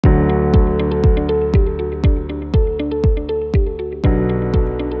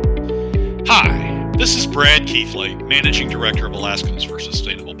This is Brad Keithley, Managing Director of Alaskans for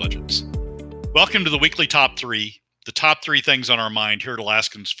Sustainable Budgets. Welcome to the weekly top three, the top three things on our mind here at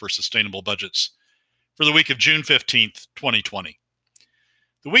Alaskans for Sustainable Budgets for the week of June 15th, 2020.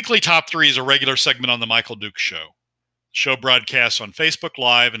 The weekly top three is a regular segment on The Michael Dukes Show. The show broadcasts on Facebook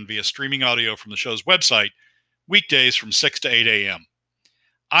Live and via streaming audio from the show's website, weekdays from 6 to 8 a.m.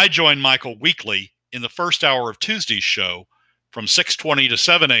 I join Michael weekly in the first hour of Tuesday's show from 6:20 to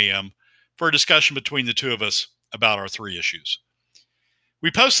 7 a.m. for a discussion between the two of us about our three issues.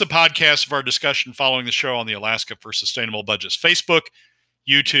 We post the podcast of our discussion following the show on the Alaska for Sustainable Budgets Facebook,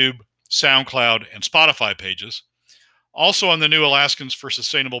 YouTube, SoundCloud, and Spotify pages. Also on the new Alaskans for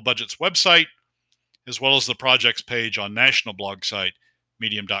Sustainable Budgets website, as well as the project's page on national blog site,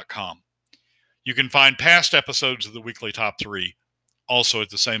 medium.com. You can find past episodes of the weekly top three also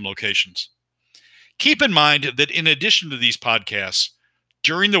at the same locations. Keep in mind that in addition to these podcasts,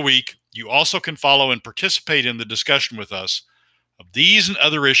 during the week, you also can follow and participate in the discussion with us of these and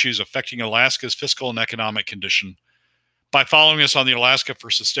other issues affecting Alaska's fiscal and economic condition by following us on the Alaska for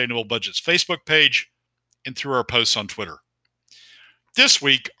Sustainable Budgets Facebook page and through our posts on Twitter. This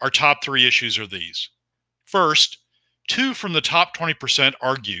week, our top three issues are these. First, 2 from the top 20%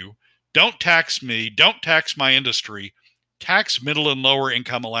 argue, don't tax me, don't tax my industry, tax middle and lower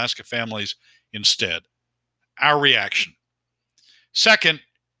income Alaska families instead. Our reaction. Second,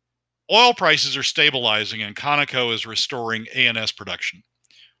 oil prices are stabilizing and Conoco is restoring ANS production.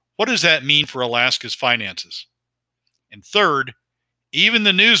 What does that mean for Alaska's finances? And third, even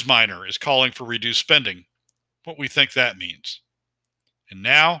the news miner is calling for reduced spending. What we think that means. And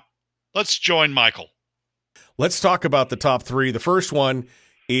now, let's join Michael. Let's talk about the top three. The first one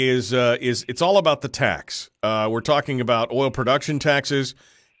is it's all about the tax. We're talking about oil production taxes,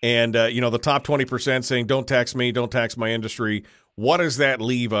 and the top 20% saying don't tax me, don't tax my industry. What does that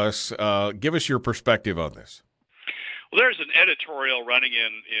leave us? Give us your perspective on this. Well, there's an editorial running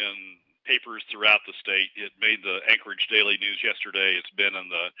in papers throughout the state. It made the Anchorage Daily News yesterday. It's been in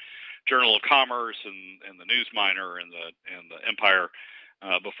the Journal of Commerce and the News Miner and the Empire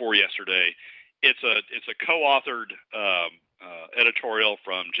before yesterday. It's a co-authored editorial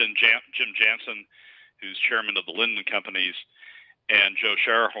from Jim Jansen, who's chairman of the Linden Companies, and Joe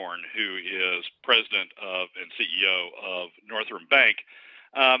Scherhorn, who is president of and CEO of Northern Bank.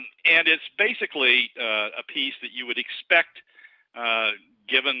 And it's basically a piece that you would expect,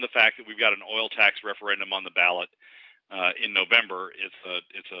 given the fact that we've got an oil tax referendum on the ballot in November.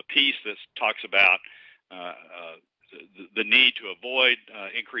 It's a piece that talks about the need to avoid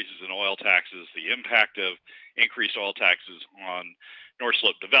increases in oil taxes, the impact of increased oil taxes on North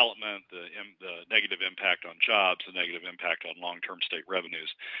Slope development, the negative impact on jobs, the negative impact on long-term state revenues,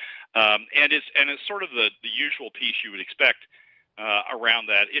 and it's sort of the usual piece you would expect around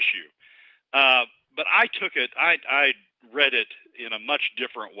that issue. But I took it, I read it in a much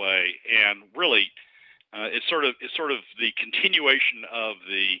different way, and really, it's sort of the continuation of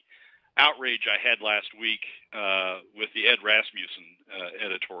the outrage I had last week with the Ed Rasmussen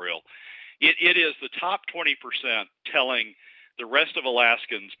editorial. It is the top 20% telling the rest of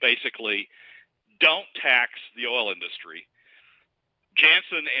Alaskans basically don't tax the oil industry.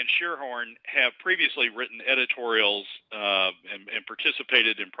 Jansen and Scherhorn have previously written editorials and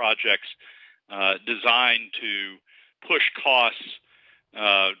participated in projects designed to push costs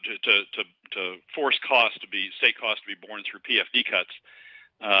to force costs state costs to be borne through PFD cuts.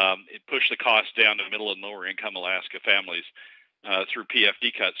 It pushed the cost down to middle and lower income Alaska families through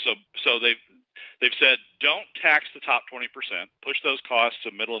PFD cuts. So they've said don't tax the top 20%, push those costs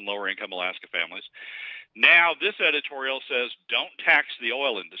to middle and lower income Alaska families. Now this editorial says don't tax the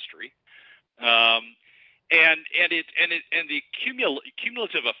oil industry, and the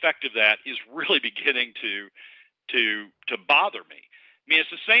cumulative effect of that is really beginning to bother me. I mean, it's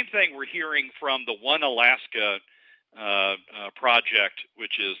the same thing we're hearing from the One Alaska project,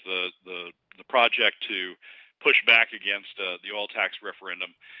 which is the project to push back against the oil tax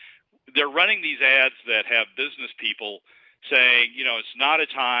referendum. They're running these ads that have business people saying, it's not a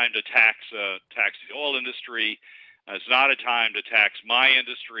time to tax the oil industry. It's not a time to tax my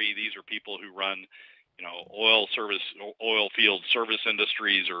industry. These are people who run, oil field service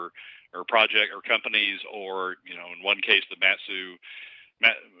industries or project or companies, or in one case the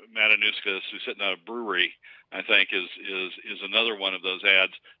Matanuska who's sitting at a brewery, I think is another one of those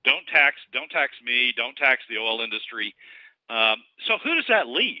ads. Don't tax me. Don't tax the oil industry. So who does that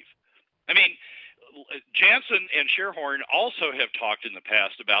leave? I mean, Jansen and Scherhorn also have talked in the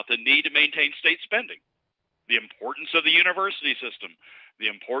past about the need to maintain state spending, the importance of the university system, the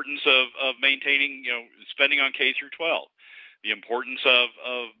importance of maintaining spending on K through 12, the importance of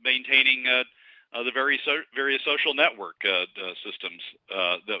maintaining the various social network systems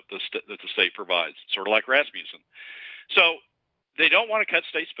that the state provides, sort of like Rasmussen. So they don't want to cut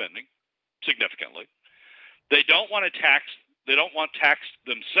state spending significantly. They don't want to tax. They don't want tax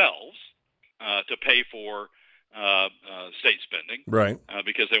themselves to pay for state spending, right?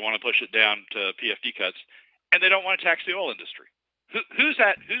 Because they want to push it down to PFD cuts, and they don't want to tax the oil industry. Who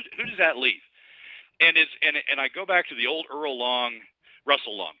does that leave? And I go back to the old Russell Long.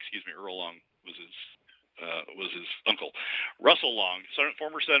 Earl Long was his uncle. Russell Long,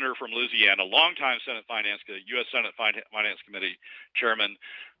 former senator from Louisiana, longtime U.S. Senate Finance Committee chairman,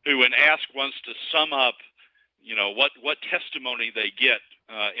 who, when asked once to sum up, what testimony they get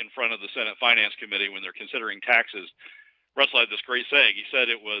in front of the Senate Finance Committee when they're considering taxes, Russell had this great saying. He said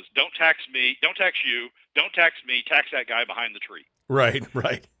it was, "Don't tax me, don't tax you, don't tax me, tax that guy behind the tree." Right.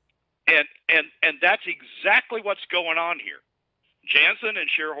 And that's exactly what's going on here. Jansen and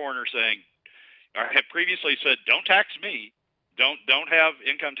Sherhorn are saying, have previously said, "Don't tax me, don't have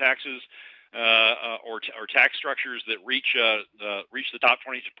income taxes or tax structures that reach the top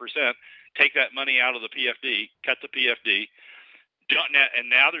 20%. Take that money out of the PFD, cut the PFD." And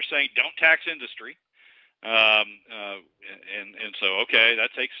now they're saying, "Don't tax industry." And so, okay,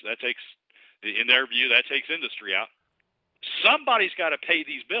 that takes in their view, that takes industry out. Somebody's got to pay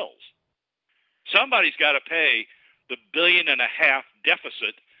these bills. Somebody's got to pay the $1.5 billion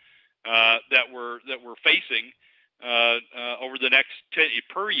deficit that we're facing over the next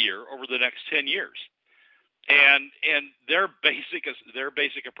per year over the next 10 years. And their basic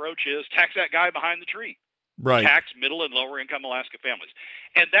approach is tax that guy behind the tree. Right. Tax middle and lower income Alaska families.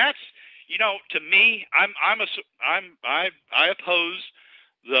 And that's, to me, I oppose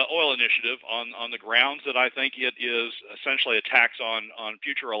the oil initiative on the grounds that I think it is essentially a tax on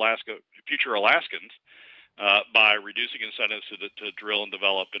future Alaskans by reducing incentives to drill and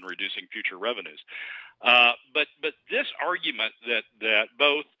develop and reducing future revenues. But this argument that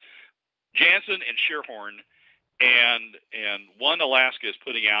both Jansen and Sherhorn and One Alaska is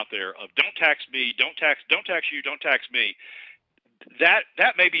putting out there of "Don't tax me, don't tax you, don't tax me,"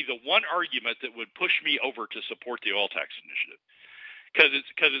 that may be the one argument that would push me over to support the oil tax initiative,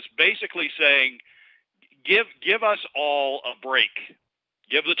 because it's basically saying give us all a break,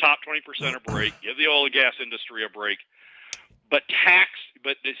 give the top 20% a break, give the oil and gas industry a break, but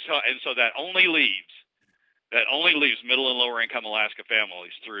so that only leaves middle and lower income Alaska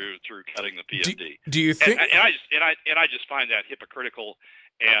families through cutting the PFD. Do you think? And I just find that hypocritical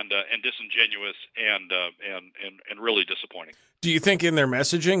and disingenuous and really disappointing. Do you think in their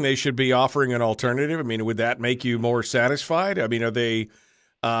messaging they should be offering an alternative? I mean, would that make you more satisfied? I mean, are they?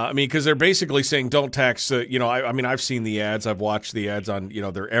 Because they're basically saying don't tax. I've seen the ads. I've watched the ads on.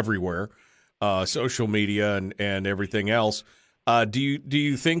 They're everywhere, social media and everything else. Do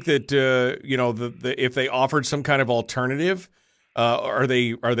you think that if they offered some kind of alternative,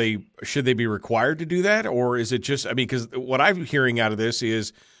 should they be required to do that, or is it just? I mean, because what I'm hearing out of this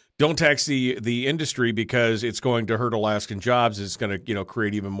is don't tax the industry because it's going to hurt Alaskan jobs. It's going to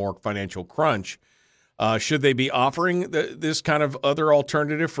create even more financial crunch. Should they be offering this kind of other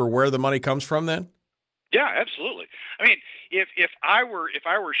alternative for where the money comes from then? Yeah, absolutely. I mean, if I were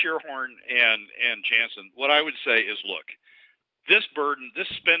Sherhorn and Jansen, what I would say is, look, this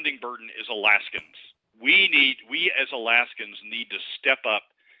spending burden is Alaskans. We as Alaskans need to step up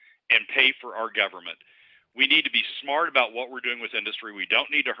and pay for our government. We need to be smart about what we're doing with industry. We don't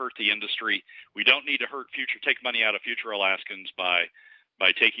need to hurt the industry. We don't need to take money out of future Alaskans by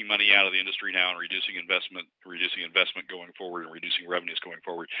taking money out of the industry now and reducing investment going forward and reducing revenues going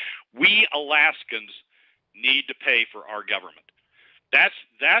forward. We Alaskans need to pay for our government. That's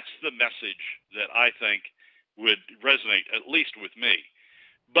the message that I think would resonate, at least with me.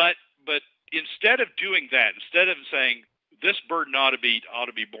 But instead of doing that, instead of saying this burden ought to be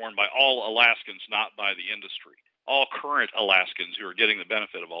borne by all Alaskans, not by the industry, all current Alaskans who are getting the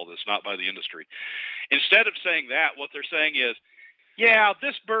benefit of all this, not by the industry. Instead of saying that, what they're saying is, yeah,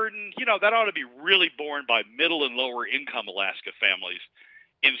 this burden, that ought to be really borne by middle and lower income Alaska families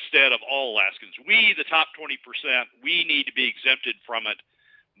instead of all Alaskans. We, the top 20%, we need to be exempted from it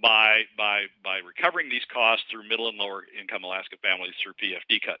by recovering these costs through middle and lower income Alaska families through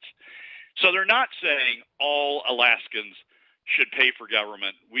PFD cuts. So they're not saying all Alaskans should pay for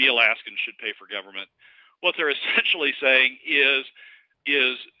government. We Alaskans should pay for government. What they're essentially saying is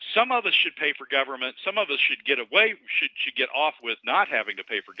some of us should pay for government. Some of us should get off with not having to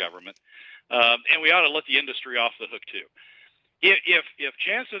pay for government, and we ought to let the industry off the hook too. If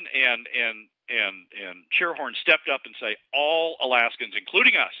Jansen and Sherhorn stepped up and say all Alaskans,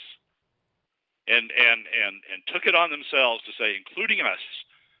 including us, and took it on themselves to say including us,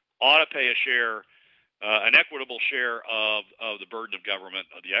 ought to pay a share an equitable share of the burden of government,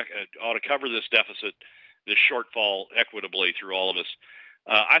 ought to cover this deficit, this shortfall equitably through all of us.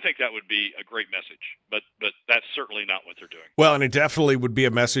 I think that would be a great message, but that's certainly not what they're doing. Well, and it definitely would be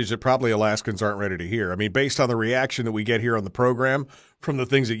a message that probably Alaskans aren't ready to hear. I mean, based on the reaction that we get here on the program from the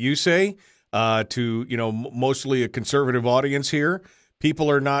things that you say to, mostly a conservative audience here,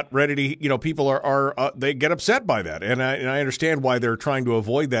 people are not ready to, people are they get upset by that. And I understand why they're trying to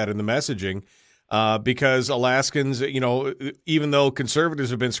avoid that in the messaging because Alaskans, even though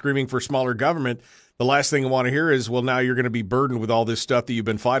conservatives have been screaming for smaller government, the last thing I want to hear is, well, now you're going to be burdened with all this stuff that you've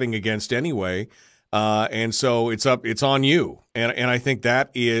been fighting against anyway. And so it's on you. And I think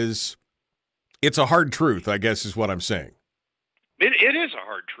it's a hard truth, I guess, is what I'm saying. It is a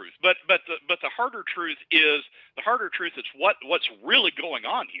hard truth, but the harder truth is what's really going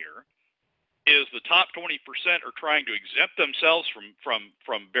on here is the top 20% are trying to exempt themselves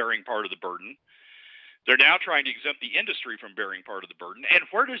from bearing part of the burden. They're now trying to exempt the industry from bearing part of the burden. And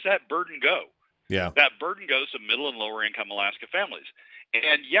where does that burden go? Yeah. That burden goes to middle and lower income Alaska families.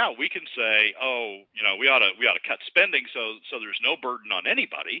 And yeah, we can say, we ought to cut spending so there's no burden on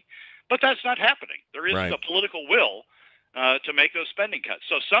anybody, but that's not happening. There isn't Right. a political will to make those spending cuts.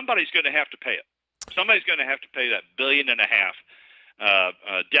 So somebody's going to have to pay it. Somebody's going to have to pay that $1.5 billion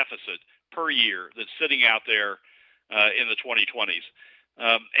deficit per year that's sitting out there in the 2020s.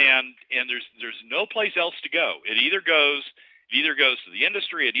 And there's no place else to go. It either goes to the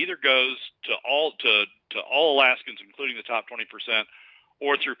industry, it either goes to all Alaskans, including the top 20%,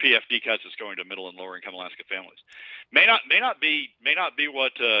 or through PFD cuts, it's going to middle and lower income Alaska families. May not be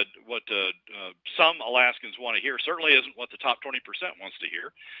what some Alaskans want to hear. Certainly isn't what the top 20% wants to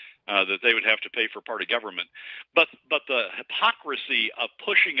hear. That they would have to pay for part of government, but the hypocrisy of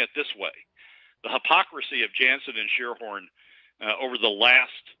pushing it this way, the hypocrisy of Jansen and Shearhorn over the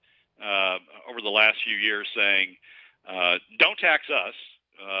last few years saying, don't tax us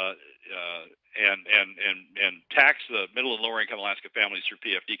and tax the middle and lower income Alaska families through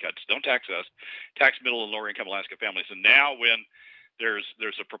PFD cuts. Don't tax us, tax middle and lower income Alaska families. And now when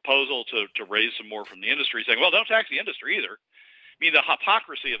there's a proposal to raise some more from the industry, saying, well, don't tax the industry either. I mean, the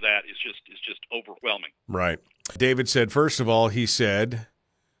hypocrisy of that is just overwhelming. Right. David said, first of all, he said,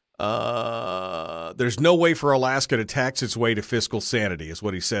 there's no way for Alaska to tax its way to fiscal sanity, is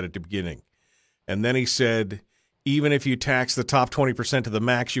what he said at the beginning. And then he said, even if you tax the top 20% to the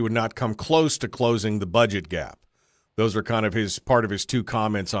max, you would not come close to closing the budget gap. Those are kind of part of his two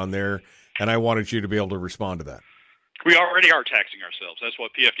comments on there, and I wanted you to be able to respond to that. We already are taxing ourselves. That's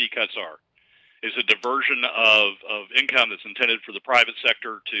what PFD cuts are. Is a diversion of income that's intended for the private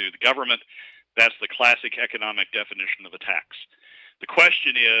sector to the government. That's the classic economic definition of a tax. The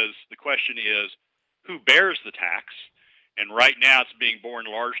question is who bears the tax? And right now it's being borne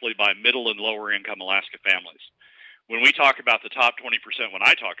largely by middle and lower income Alaska families. When we talk about the top 20%, when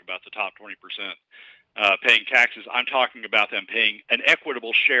I talk about the top 20% paying taxes, I'm talking about them paying an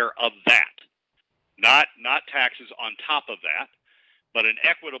equitable share of that, not taxes on top of that, but an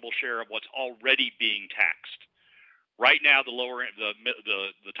equitable share of what's already being taxed. Right now, the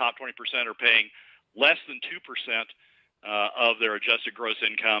top 20% are paying less than 2% of their adjusted gross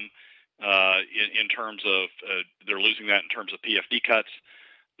income in terms of they're losing that in terms of PFD cuts.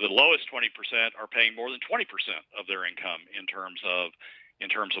 The lowest 20% are paying more than 20% of their income in terms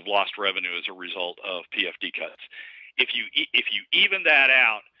of lost revenue as a result of PFD cuts. If you even that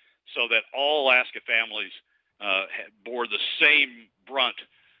out so that all Alaska families bore the same brunt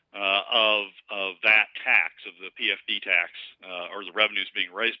of that tax, of the PFD tax, or the revenues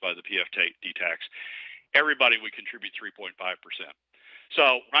being raised by the PFD tax, everybody would contribute 3.5%.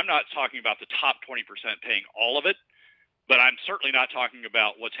 So I'm not talking about the top 20% paying all of it, but I'm certainly not talking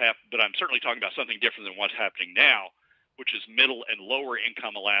about but I'm certainly talking about something different than what's happening now, which is middle and lower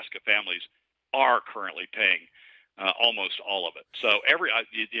income Alaska families are currently paying almost all of it. So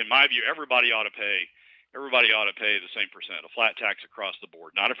in my view, everybody ought to pay the same percent, a flat tax across the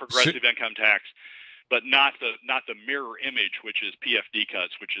board, not a progressive income tax, but not the mirror image, which is PFD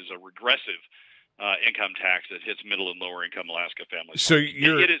cuts, which is a regressive income tax that hits middle and lower income Alaska families. So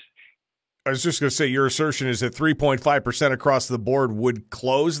I was just going to say, your assertion is that 3.5% across the board would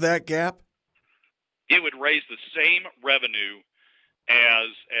close that gap? It would raise the same revenue as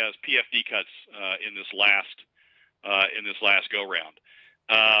PFD cuts in this last go round.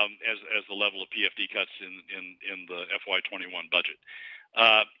 As the level of PFD cuts in the FY21 budget.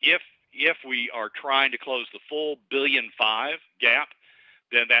 If we are trying to close the full $1.5 billion gap,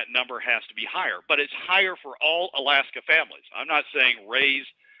 then that number has to be higher. But it's higher for all Alaska families. I'm not saying raise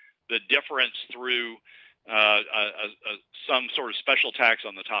the difference through some sort of special tax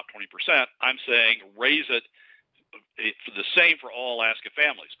on the top 20%. I'm saying raise it for the same for all Alaska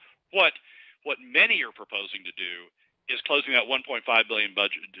families. What many are proposing to do is closing that $1.5 billion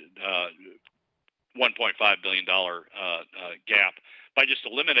budget, $1.5 billion gap by just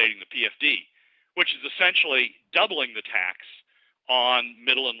eliminating the PFD, which is essentially doubling the tax on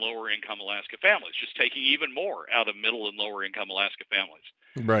middle and lower income Alaska families, just taking even more out of middle and lower income Alaska families.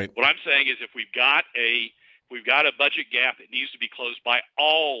 Right. What I'm saying is, if we've got a budget gap, it needs to be closed by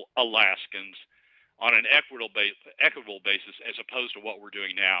all Alaskans on an equitable basis, as opposed to what we're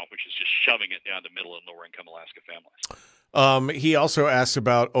doing now, which is just shoving it down to middle and lower income Alaska families. He also asks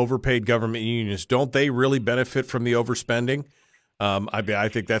about overpaid government unions. Don't they really benefit from the overspending? I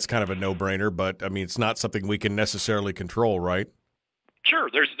think that's kind of a no-brainer, but I mean, it's not something we can necessarily control, right? Sure.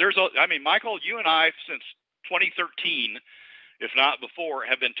 Michael, you and I, since 2013, if not before,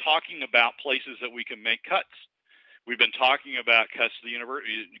 have been talking about places that we can make cuts. We've been talking about cuts to the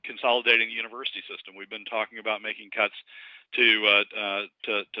consolidating the university system. We've been talking about making cuts to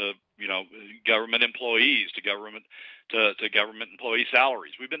government employees, to government employee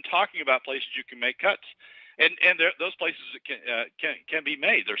salaries. We've been talking about places you can make cuts, and those places can be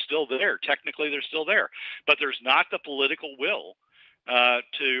made. They're still there. Technically, they're still there, but there's not the political will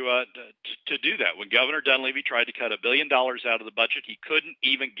to do that. When Governor Dunleavy tried to cut $1 billion out of the budget, he couldn't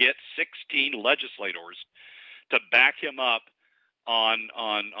even get 16 legislators to back him up on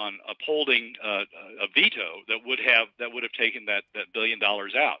upholding a veto that would have taken that $1 billion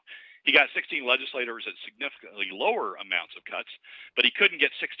out. He got 16 legislators at significantly lower amounts of cuts, but he couldn't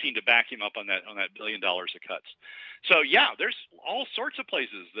get 16 to back him up on that $1 billion of cuts. So yeah, there's all sorts of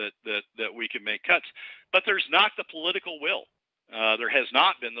places that we can make cuts, but there's not the political will. There has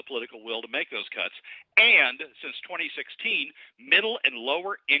not been the political will to make those cuts. And since 2016, middle and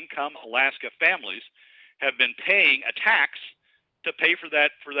lower income Alaska families have been paying a tax to pay for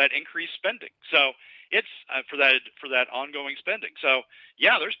that increased spending. So it's for that ongoing spending. So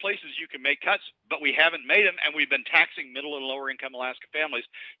yeah, there's places you can make cuts, but we haven't made them, and we've been taxing middle and lower income Alaska families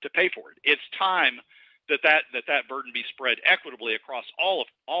to pay for it. It's time that burden be spread equitably across all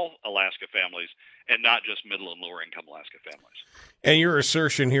Alaska families, and not just middle and lower income Alaska families. And your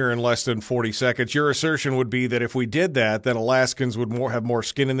assertion here in less than 40 seconds, your assertion would be that if we did that, then Alaskans would have more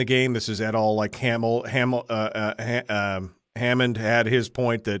skin in the game. This is at all like Hammond had his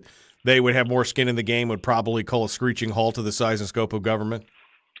point that they would have more skin in the game, would probably call a screeching halt to the size and scope of government.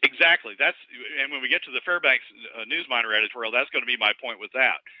 Exactly. And when we get to the Fairbanks Newsminer editorial, that's going to be my point with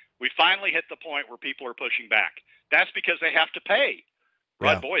that. We finally hit the point where people are pushing back. That's because they have to pay.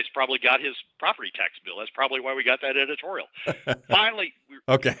 Rod Boyce probably got his property tax bill. That's probably why we got that editorial. Finally,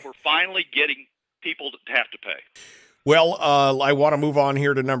 we're finally getting people to have to pay. Well, I want to move on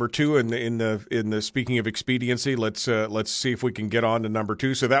here to number two in the speaking of expediency. Let's see if we can get on to number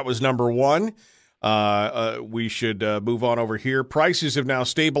two. So that was number one. We should move on over here. Prices have now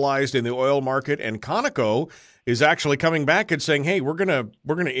stabilized in the oil market, and Conoco is actually coming back and saying, "Hey, we're gonna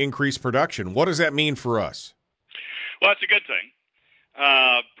increase production." What does that mean for us? Well, that's a good thing.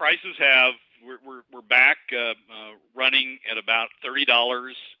 Prices we're back running at about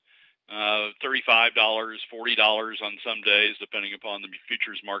 $30, $35, $40 on some days, depending upon the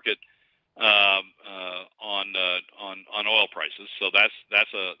futures market on oil prices. So that's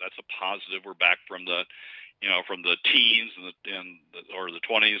a positive. We're back from the teens or the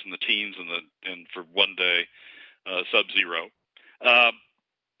 20s and the teens and for one day sub-zero.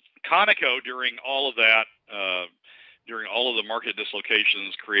 Conoco, during all of that, during all of the market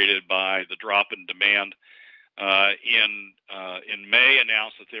dislocations created by the drop in demand, in May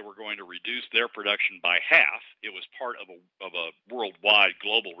announced that they were going to reduce their production by half. It was part of a worldwide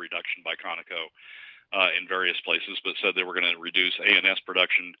global reduction by Conoco in various places, but said they were going to reduce ANS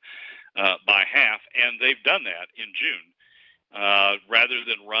production by half, and they've done that in June. Rather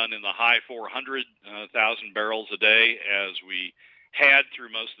than run in the high 400,000 barrels a day as we had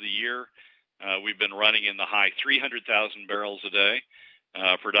through most of the year, we've been running in the high 300,000 barrels a day.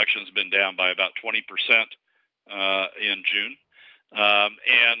 Production's been down by about 20% in June,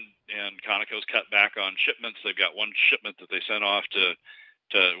 and Conoco's cut back on shipments. They've got one shipment that they sent off to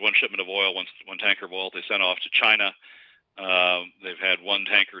one shipment of oil, one tanker of oil they sent off to China. They've had one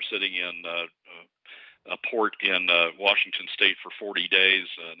tanker sitting in a port in Washington State for 40 days,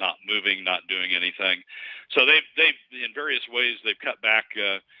 not moving, not doing anything. So they've in various ways they've cut back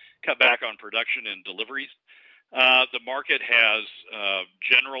on production and deliveries. The market has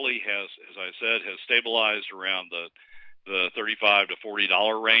generally has, as I said, has stabilized around the $35 to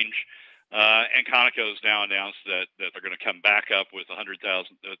 $40 range. And Conoco's now announced that they're going to come back up with that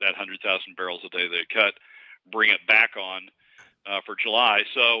 100,000 barrels a day they cut, bring it back on for July.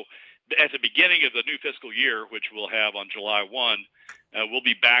 So at the beginning of the new fiscal year, which we'll have on July 1, we'll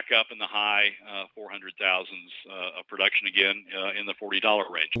be back up in the high 400,000s of production again in the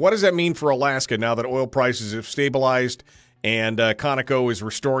 $40 range. What does that mean for Alaska now that oil prices have stabilized and Conoco is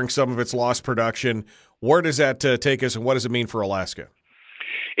restoring some of its lost production? Where does that take us, and what does it mean for Alaska?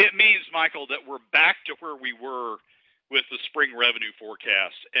 It means, Michael, that we're back to where we were with the spring revenue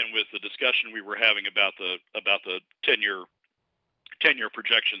forecast and with the discussion we were having about the 10-year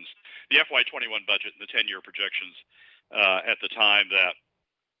projections, the FY21 budget and the 10-year projections at the time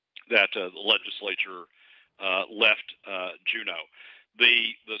that the legislature left Juneau.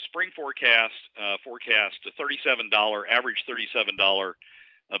 The spring forecast forecast a average $37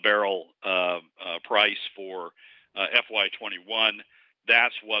 a barrel price for FY21.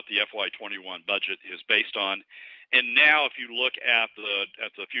 That's what the FY21 budget is based on. And now, if you look at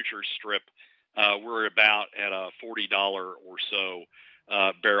the futures strip, we're about at a $40 or so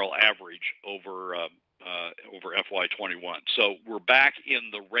barrel average over FY21. So we're back in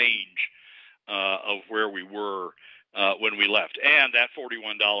the range of where we were when we left, and that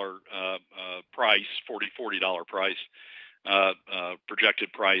 $41 price, $40 price,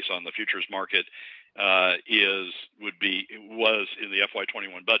 projected price on the futures market was in the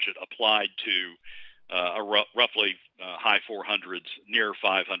FY21 budget applied to roughly high 400s, near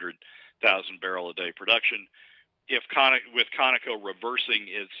 500,000 barrel a day production. With Conoco reversing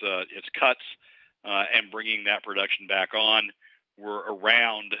its cuts and bringing that production back on, we're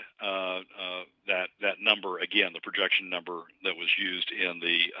around that number again, the projection number that was used in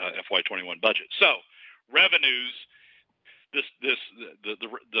the FY21 budget. So revenues. The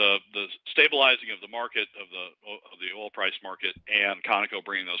stabilizing of the market of the oil price market and Conoco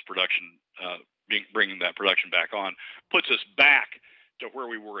bringing that production back on puts us back to where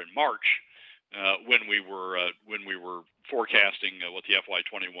we were in March when we were forecasting what the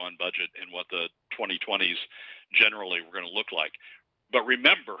FY21 budget and what the 2020s generally were going to look like. But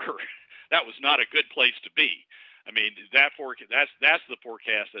remember, that was not a good place to be. I mean, that's the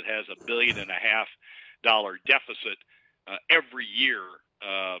forecast that has $1.5 billion deficit every year,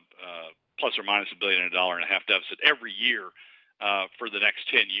 plus or minus $1.5 billion deficit every year for the next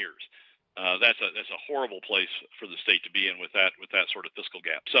 10 years. That's a horrible place for the state to be in with that sort of fiscal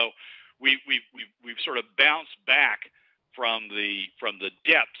gap. So we've sort of bounced back from the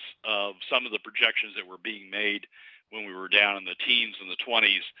depths of some of the projections that were being made when we were down in the teens and the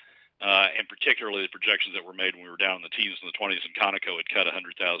 20s, and particularly the projections that were made when we were down in the teens and the 20s, and Conoco had cut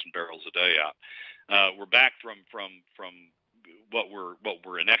 100,000 barrels a day out. We're back from what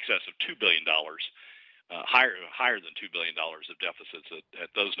were in excess of $2 billion, higher than $2 billion of deficits at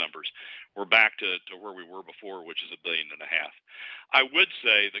those numbers. We're back to where we were before, which is $1.5 billion. I would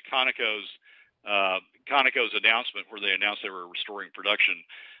say that Conoco's announcement, where they announced they were restoring production,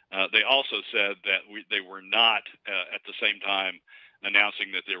 they also said that they were not at the same time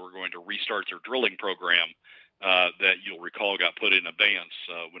announcing that they were going to restart their drilling program. That you'll recall got put in abeyance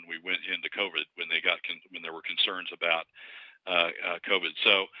when we went into COVID, when there were concerns about COVID.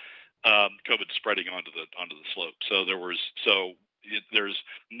 So COVID spreading onto the slope. So there's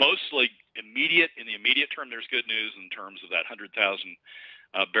mostly immediate. In the immediate term, there's good news in terms of that 100,000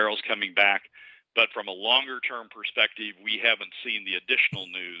 barrels coming back. But from a longer term perspective, we haven't seen the additional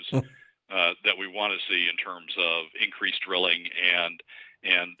news that we want to see in terms of increased drilling and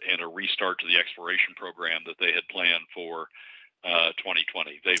a restart to the exploration program that they had planned for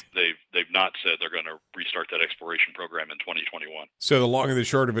 2020. They've not said they're going to restart that exploration program in 2021. So the long and the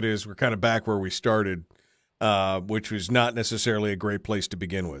short of it is we're kind of back where we started, which was not necessarily a great place to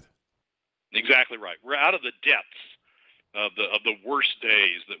begin with. Exactly right. We're out of the depths of the worst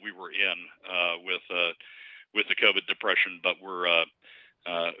days that we were in with the COVID depression, but we're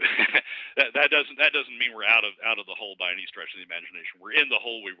that doesn't mean we're out of the hole by any stretch of the imagination. We're in the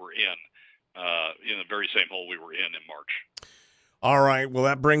hole we were in the very same hole we were in March. All right. Well,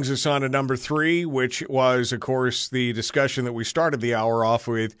 that brings us on to number 3, which was, of course, the discussion that we started the hour off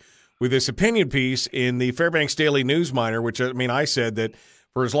with this opinion piece in the Fairbanks Daily News Miner, which, I mean, I said that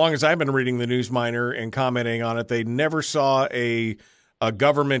for as long as I've been reading the News Miner and commenting on it, they never saw a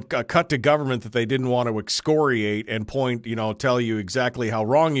cut to government that they didn't want to excoriate and point, tell you exactly how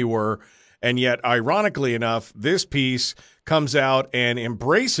wrong you were. And yet, ironically enough, this piece comes out and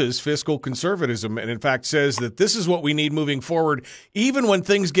embraces fiscal conservatism and, in fact, says that this is what we need moving forward. Even when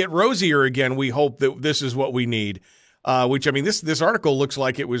things get rosier again, we hope that this is what we need. Which, I mean, this article looks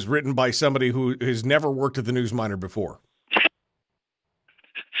like it was written by somebody who has never worked at the News Miner before.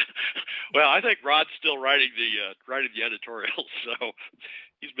 Well, I think Rod's still writing the editorial, so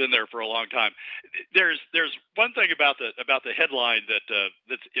he's been there for a long time. There's one thing about the headline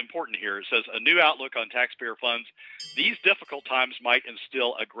that's important here. It says a new outlook on taxpayer funds. These difficult times might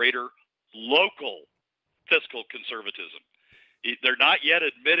instill a greater local fiscal conservatism. They're not yet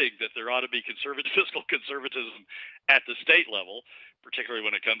admitting that there ought to be fiscal conservatism at the state level, particularly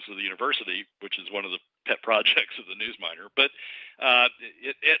when it comes to the university, which is one of the pet projects of the newsminer. But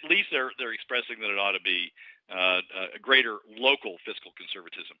at least they're expressing that it ought to be a greater local fiscal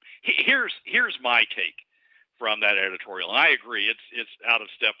conservatism. Here's my take from that editorial, and I agree it's out of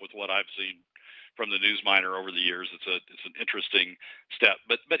step with what I've seen from the newsminer over the years. It's an interesting step,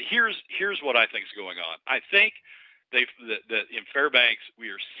 but here's what I think is going on. I think that in Fairbanks we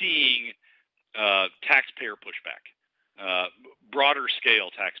are seeing taxpayer pushback, broader scale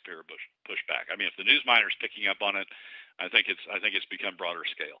taxpayer pushback. I mean, if the newsminer is picking up on it, I think it's become broader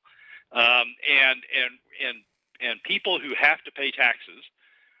scale, and people who have to pay taxes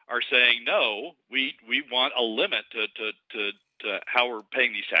are saying no. We want a limit to how we're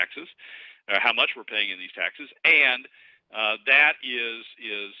paying these taxes, how much we're paying in these taxes, and that is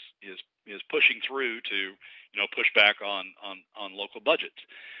pushing through to push back on local budgets.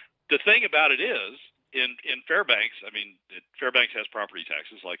 The thing about it is, in Fairbanks, I mean, Fairbanks has property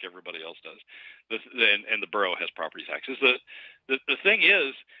taxes like everybody else does, and the borough has property taxes. The thing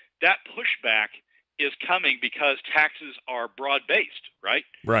is that pushback is coming because taxes are broad-based, right?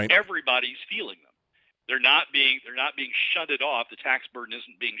 Right. Everybody's feeling them. They're not being shunted off. The tax burden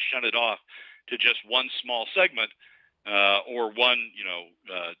isn't being shunted off to just one small segment or one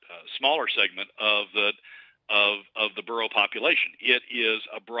smaller segment of the borough population. It is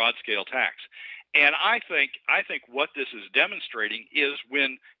a broad scale tax. And I think what this is demonstrating is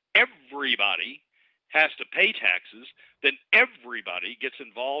when everybody has to pay taxes, then everybody gets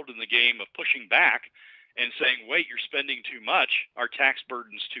involved in the game of pushing back and saying, wait, you're spending too much, our tax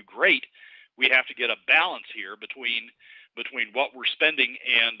burden's too great. We have to get a balance here between what we're spending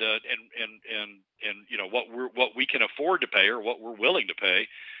and what we can afford to pay or what we're willing to pay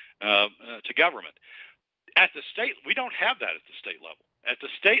to government. At the state, we don't have that at the state level. At the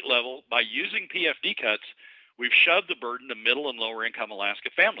state level, by using PFD cuts, we've shoved the burden to middle and lower income Alaska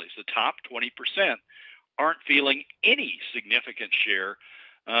families. The top 20% aren't feeling any significant share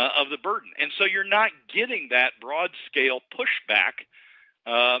of the burden. And so you're not getting that broad scale pushback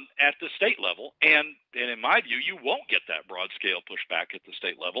at the state level. And in my view, you won't get that broad scale pushback at the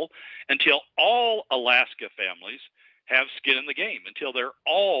state level until all Alaska families have skin in the game, until they're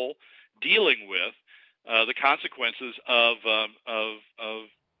all dealing with the consequences of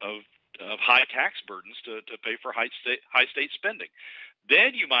high tax burdens to pay for high state spending.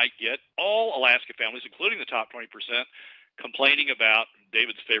 Then you might get all Alaska families, including the top 20%, complaining about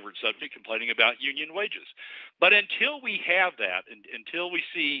David's favorite subject, complaining about union wages. But until we have that, and until we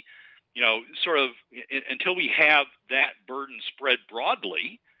see, until we have that burden spread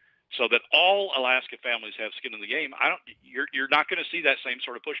broadly, so that all Alaska families have skin in the game, you're not going to see that same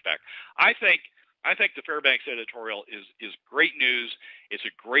sort of pushback. I think the Fairbanks editorial is great news. It's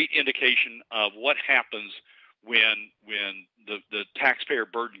a great indication of what happens when the taxpayer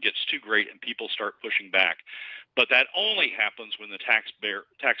burden gets too great and people start pushing back. But that only happens when the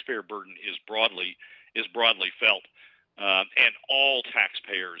taxpayer burden is broadly felt, and all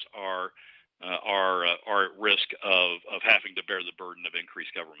taxpayers are at risk of having to bear the burden of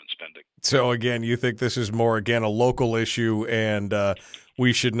increased government spending. So again, you think this is more a local issue, and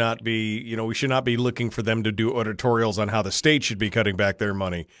we should not be looking for them to do editorials on how the state should be cutting back their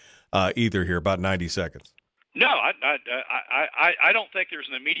money either. Here, about 90 seconds. No, I don't think there's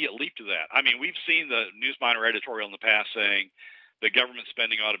an immediate leap to that. I mean, we've seen the newsminer editorial in the past saying that government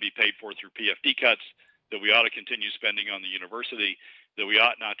spending ought to be paid for through PFD cuts, that we ought to continue spending on the university, that we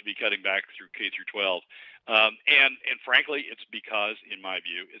ought not to be cutting back through K through 12. And frankly, it's because, in my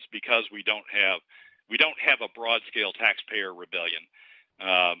view, it's because we don't have a broad scale taxpayer rebellion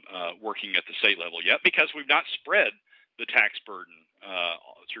working at the state level yet, because we've not spread the tax burden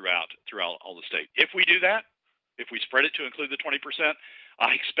throughout all the state. If we do that, if we spread it to include the 20%,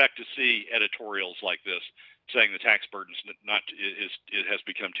 I expect to see editorials like this saying the tax burden it has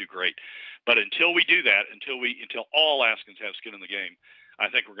become too great. But until we do that, until all Alaskans have skin in the game, I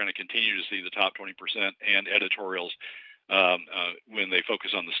think we're going to continue to see the top 20% and editorials when they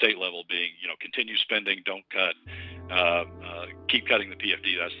focus on the state level being, continue spending, don't cut, keep cutting the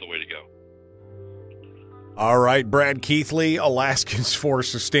PFD. That's the way to go. All right, Brad Keithley, Alaskans for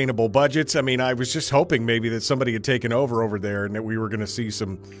Sustainable Budgets. I mean, I was just hoping maybe that somebody had taken over there and that we were going to see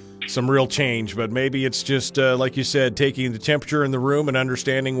some real change. But maybe it's just, like you said, taking the temperature in the room and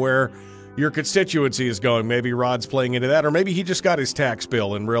understanding where your constituency is going. Maybe Rod's playing into that, or maybe he just got his tax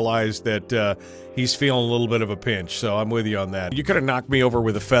bill and realized that he's feeling a little bit of a pinch. So I'm with you on that. You could have knocked me over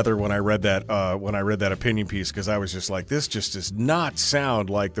with a feather when I read that opinion piece, because I was just like, this just does not sound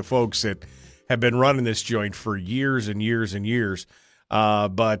like the folks that have been running this joint for years and years and years.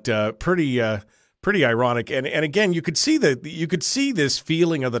 But pretty ironic. And again, you could see this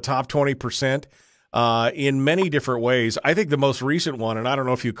feeling of the top 20%. In many different ways. I think the most recent one, and I don't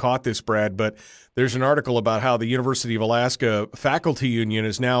know if you caught this, Brad, but there's an article about how the University of Alaska Faculty Union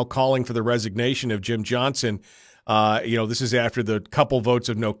is now calling for the resignation of Jim Johnson. This is after the couple votes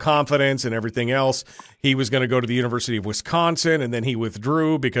of no confidence and everything else. He was going to go to the University of Wisconsin, and then he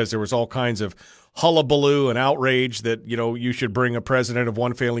withdrew because there was all kinds of hullabaloo and outrage that, you should bring a president of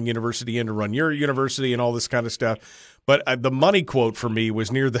one failing university in to run your university and all this kind of stuff. But the money quote for me was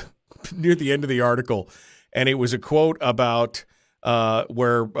near the end of the article, and it was a quote about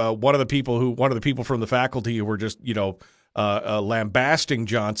where one of the people from the faculty who were just lambasting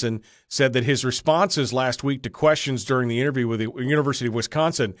Johnson said that his responses last week to questions during the interview with the University of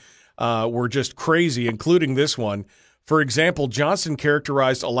Wisconsin were just crazy, including this one. For example, Johnson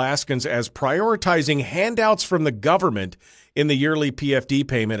characterized Alaskans as prioritizing handouts from the government in the yearly PFD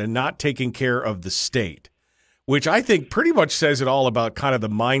payment and not taking care of the state, which I think pretty much says it all about kind of the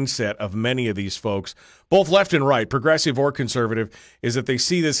mindset of many of these folks, both left and right, progressive or conservative, is that they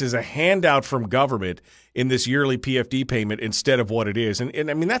see this as a handout from government in this yearly PFD payment instead of what it is. And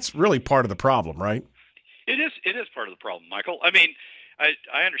I mean, that's really part of the problem, right? It is part of the problem, Michael. I mean,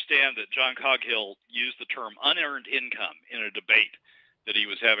 I understand that John Coghill used the term unearned income in a debate that he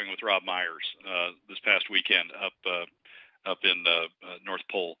was having with Rob Myers this past weekend up in North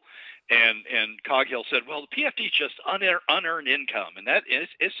Pole. And Coghill said, well, the PFD is just unearned income, and that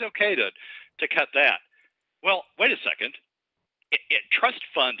it's okay to cut that. Well, wait a second. Trust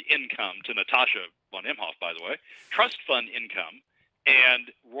fund income, to Natasha von Imhoff, by the way, trust fund income and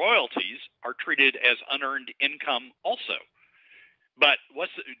royalties are treated as unearned income also. But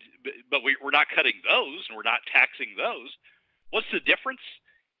we're not cutting those, and we're not taxing those. What's the difference?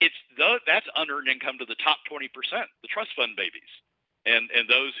 That's unearned income to the top 20%, the trust fund babies. And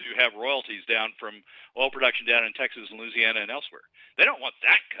those who have royalties down from oil production down in Texas and Louisiana and elsewhere. They don't want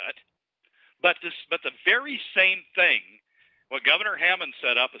that cut. But the very same thing, what Governor Hammond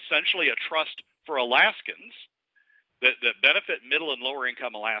set up, essentially a trust for Alaskans that benefit middle and lower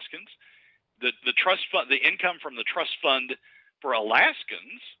income Alaskans, the trust fund, the income from the trust fund for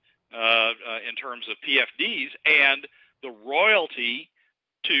Alaskans in terms of PFDs, and the royalty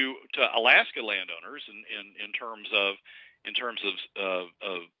to Alaska landowners in terms of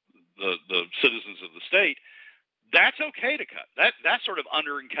the citizens of the state, that's okay to cut. That sort of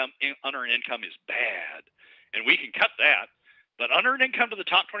unearned income is bad, and we can cut that. But unearned income to the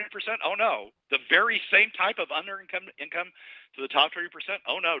top 20%, oh no. The very same type of unearned income to the top 20%,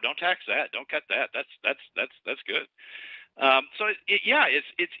 oh no, don't tax that, don't cut that. That's good.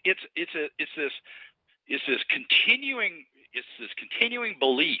 It's this continuing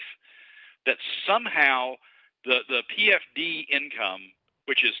belief that somehow the PFD income,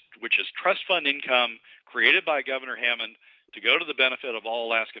 which is trust fund income created by Governor Hammond to go to the benefit of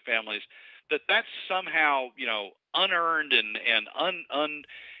all Alaska families, that's somehow unearned and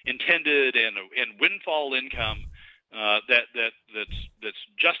unintended and windfall income that's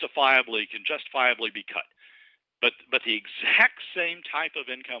justifiably be cut. But the exact same type of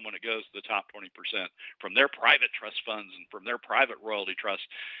income when it goes to the top 20% from their private trust funds and from their private royalty trusts,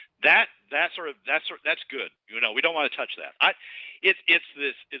 that's good. We don't want to touch that. It's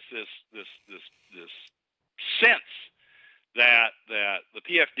this sense that the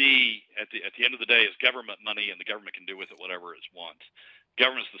PFD at the end of the day is government money, and the government can do with it whatever it wants.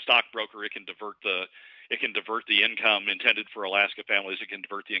 Government's the stockbroker; it can divert the income intended for Alaska families. It can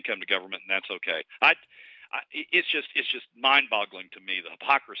divert the income to government, and that's okay. It's just mind-boggling to me, the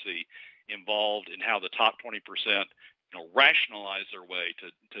hypocrisy involved in how the top 20% rationalize their way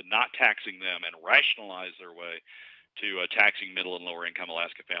to not taxing them, and rationalize their way to taxing middle and lower income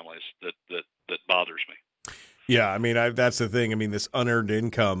Alaska families. That bothers me. Yeah, I mean, that's the thing. I mean, this unearned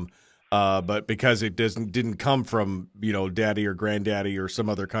income, but because it didn't come from daddy or granddaddy or some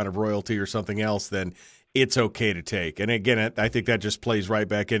other kind of royalty or something else, then it's okay to take. And again, I think that just plays right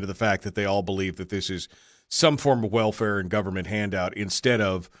back into the fact that they all believe that this is some form of welfare and government handout instead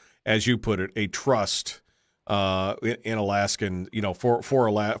of, as you put it, a trust in Alaskan, for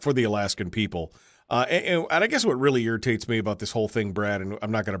the Alaskan people. And I guess what really irritates me about this whole thing, Brad, and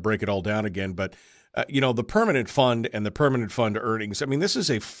I'm not going to break it all down again, but the permanent fund and the permanent fund earnings. I mean, this is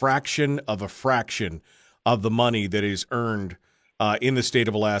a fraction of the money that is earned in the state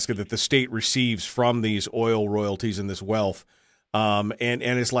of Alaska that the state receives from these oil royalties and this wealth. And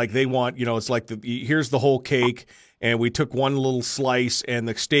it's like they want, it's like here's the whole cake, and we took one little slice, and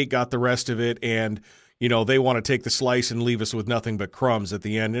the state got the rest of it, and they want to take the slice and leave us with nothing but crumbs at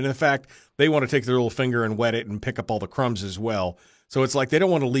the end. And in fact, they want to take their little finger and wet it and pick up all the crumbs as well. So it's like they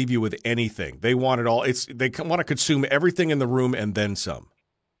don't want to leave you with anything. They want it all. They want to consume everything in the room and then some.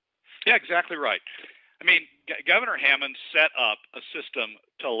 Yeah, exactly right. I mean, Governor Hammond set up a system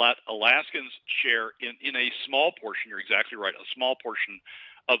to let Alaskans share in a small portion. You're exactly right, a small portion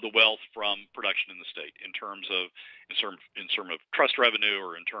of the wealth from production in the state, in terms of trust revenue,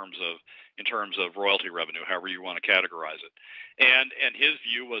 or in terms of royalty revenue, however you want to categorize it. And his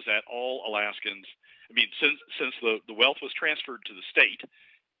view was that all Alaskans, I mean, since the wealth was transferred to the state,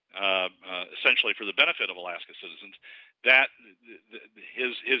 essentially for the benefit of Alaska citizens, that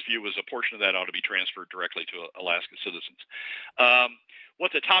his view was a portion of that ought to be transferred directly to Alaska citizens.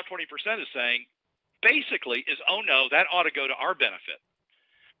 What the top 20% is saying basically is, oh no, that ought to go to our benefit,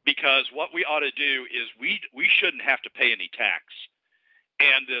 because what we ought to do is we shouldn't have to pay any tax,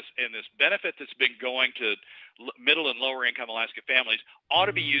 and this benefit that's been going to middle and lower income Alaska families ought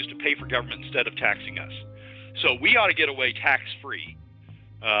to be used to pay for government instead of taxing us. So we ought to get away tax free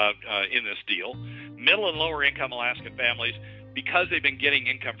in this deal. Middle and lower income Alaskan families, because they've been getting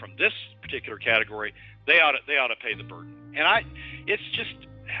income from this particular category, they ought to pay the burden. And it's just,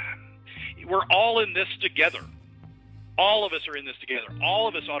 we're all in this together. All of us are in this together. All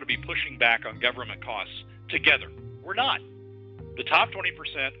of us ought to be pushing back on government costs together. We're not. The top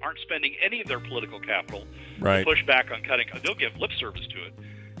 20% aren't spending any of their political capital to push back on cutting. They'll give lip service to it,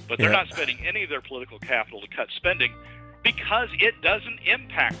 but they're not spending any of their political capital to cut spending, because it doesn't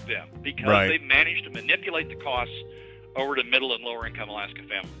impact them, because they've managed to manipulate the costs over to middle and lower income Alaska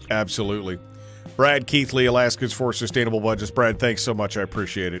families. Absolutely. Brad Keithley, Alaskans for Sustainable Budgets. Brad, thanks so much. I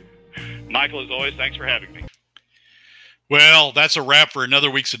appreciate it. Michael, as always, thanks for having me. Well, that's a wrap for another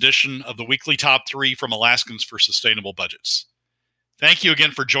week's edition of the Weekly Top 3 from Alaskans for Sustainable Budgets. Thank you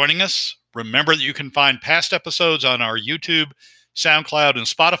again for joining us. Remember that you can find past episodes on our YouTube, SoundCloud, and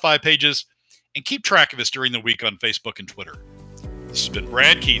Spotify pages, and keep track of us during the week on Facebook and Twitter. This has been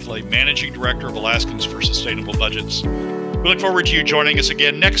Brad Keithley, Managing Director of Alaskans for Sustainable Budgets. We look forward to you joining us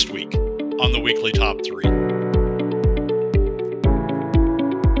again next week on the Weekly Top 3.